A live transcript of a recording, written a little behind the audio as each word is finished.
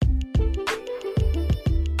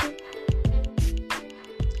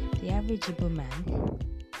average Igbo man,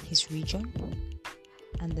 his region,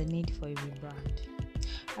 and the need for a rebrand.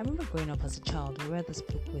 I remember growing up as a child, we read this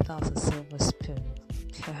book Without a Silver Spoon.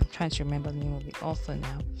 I'm trying to remember the name of the author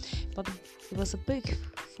now. But it was a book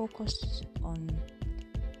focused on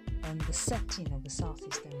the setting of the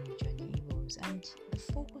southeastern region, the Ibos. And the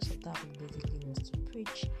focus of that book basically was to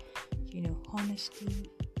preach, honesty,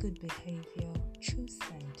 good behavior, truth,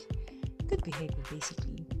 and good behavior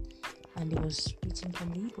basically. And it was written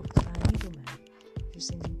from the Igbo by an Igbo man,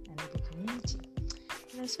 using an Igbo community.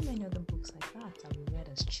 And there's so many other books like that we read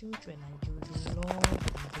as children, and you would love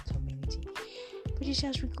the Igbo community. But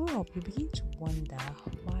as we grow up, you begin to wonder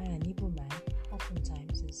why an Igbo man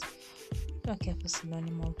oftentimes is not careful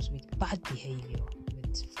synonymous with bad behavior,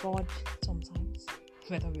 with fraud sometimes,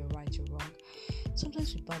 whether we're right or wrong.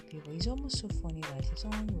 Sometimes with bad behavior, it's almost so funny that if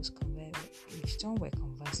someone were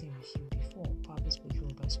conversing with you before, probably spoke Yoruba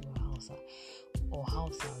or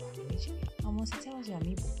Hausa language, and once he tells you I'm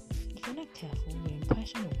Igbo, if you're not careful, your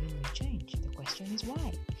impression of him will change. The question is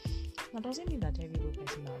why? Now, doesn't mean that every Igbo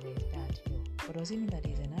person out there is bad, but does it mean that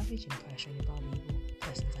there's an average impression about the Igbo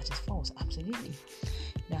person that is false? Absolutely.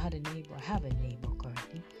 I have a neighbor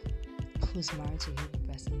currently who's married to a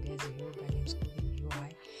Igbo person, bears a Yoruba name, schooled in UI,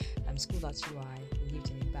 schooled at UI, lived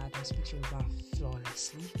in Ibadan, speaks Yoruba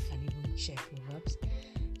flawlessly, can even share proverbs.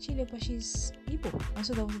 But she's Igbo, and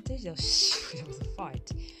so there was a day there was a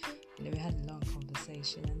fight, and then we had a long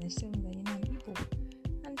conversation, and they told me that I'm Igbo,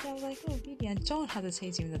 and I was like, oh really? And John had to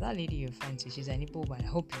say to me that lady you're friends with, she's an Igbo, but I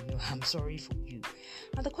hope you know I'm sorry for you.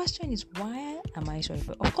 And the question is, why am I sorry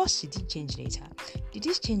for? Of course, she did change later. Did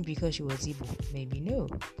this change because she was Igbo? Maybe no,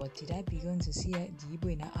 but did I begin to see the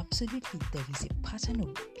Igbo in her? Absolutely. There is a pattern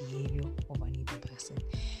of behavior of an Igbo person.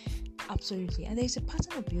 Absolutely. And there is a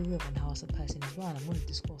pattern of behavior of an Hausa person as well, and I'm going to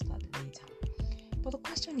discuss that later. But the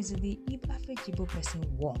question is, the average Igbo person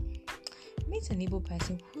won? Meet an Igbo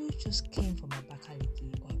person who just came from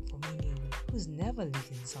Abakaliki or from Inewi, who's never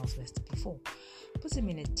lived in the Southwest before. Put him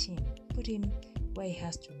in a team. Put him where he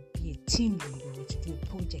has to be a team leader to do a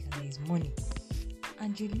project and there's money.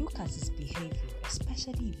 And you look at his behavior,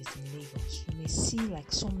 especially if it's in Lagos, you may see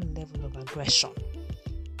like some level of aggression.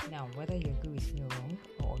 Now, whether you agree with me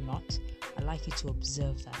or not, I'd like you to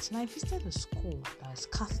observe that. And I visited a school that's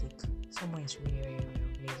Catholic, somewhere in the area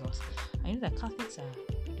of Lagos. I know that Catholics are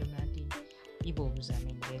predominantly Igbos. I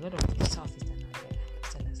mean, there are a lot of Southeastern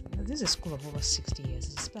and this is a school of over 60 years.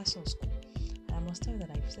 It's a special school. And I must tell you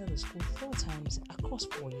that I visited the school 4 times across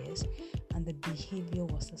 4 years, and the behavior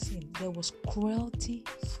was the same. There was cruelty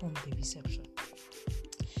from the reception.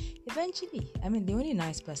 Eventually, the only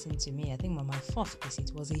nice person to me, I think my first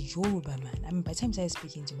visit was a Yoruba man. By the time I started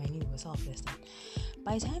speaking to my neighbor, Southwestern,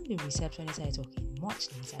 by the time the receptionist started talking, much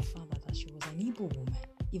later, I found out that she was an Igbo woman,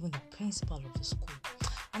 even the principal of the school.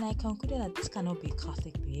 And I concluded that this cannot be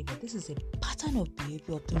Catholic behavior. This is a pattern of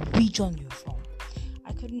behavior of the region you're from.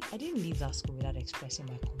 I didn't leave that school without expressing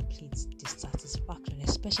my complete dissatisfaction,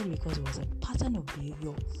 especially because it was a pattern of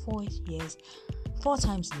behavior 4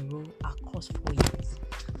 times in a row across 4 years.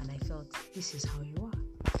 And I felt, this is how you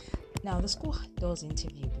are. Now, the school does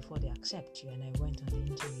interview before they accept you, and I went on the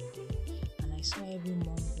interview day, and I saw every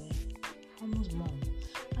mom there, almost mom.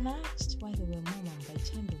 And I asked why they were mom, and by the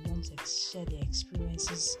time the moms shared their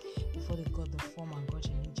experiences before they got the form and got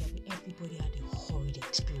an interview, everybody had a horrid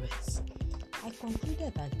experience. I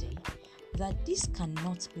concluded that day that this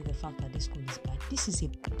cannot be the fact that the school is bad. This is a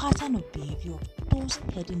pattern of behavior of those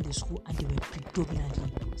heading the school, and they were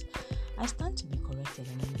predominantly Igbos. I stand to be corrected,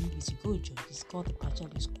 and I leave it to go judge. It's called the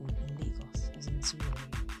Pachali School in Lagos, as in Syria.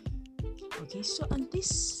 Okay, so and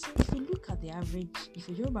this, if you look at the average, if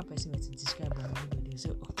a Yoruba person were to describe an Igbo, they'll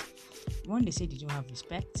say, when they say they don't have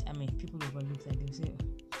respect, people overlook that. They'll say,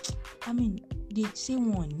 they say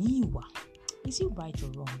one niwa. Is it right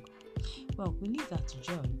or wrong? Well, we leave that to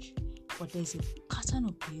judge. But there's a pattern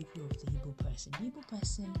of behavior of the Igbo person. The Igbo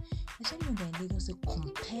person, especially when they're in Lagos, they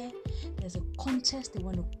compare. There's a contest. They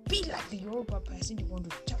want to be like the Yoruba person. They want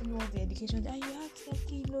to tell you all the education. And you have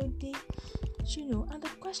and the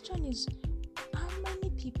question is, how many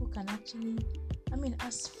people can actually,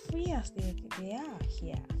 as free as they are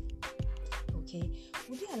here, okay,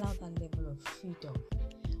 would they allow that level of freedom,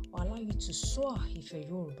 or allow you to soar if you're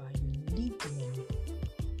Yoruba, you leave the menu,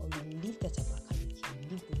 or you leave that Abakaliki, you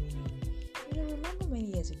leave the menu. Remember many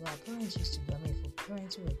years ago, our parents used to go, for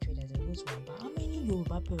parents who were traders, they go to Aba. How many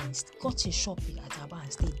Yoruba parents got a shopping at Aba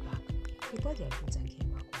and stayed back? They bought their goods and came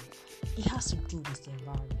back home. It has to do with the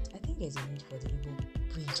environment. I think there's a need for the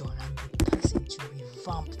Igbo region and the person to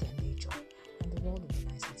revamp their nature, and the world will be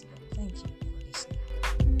nicer to them. Thank you for listening.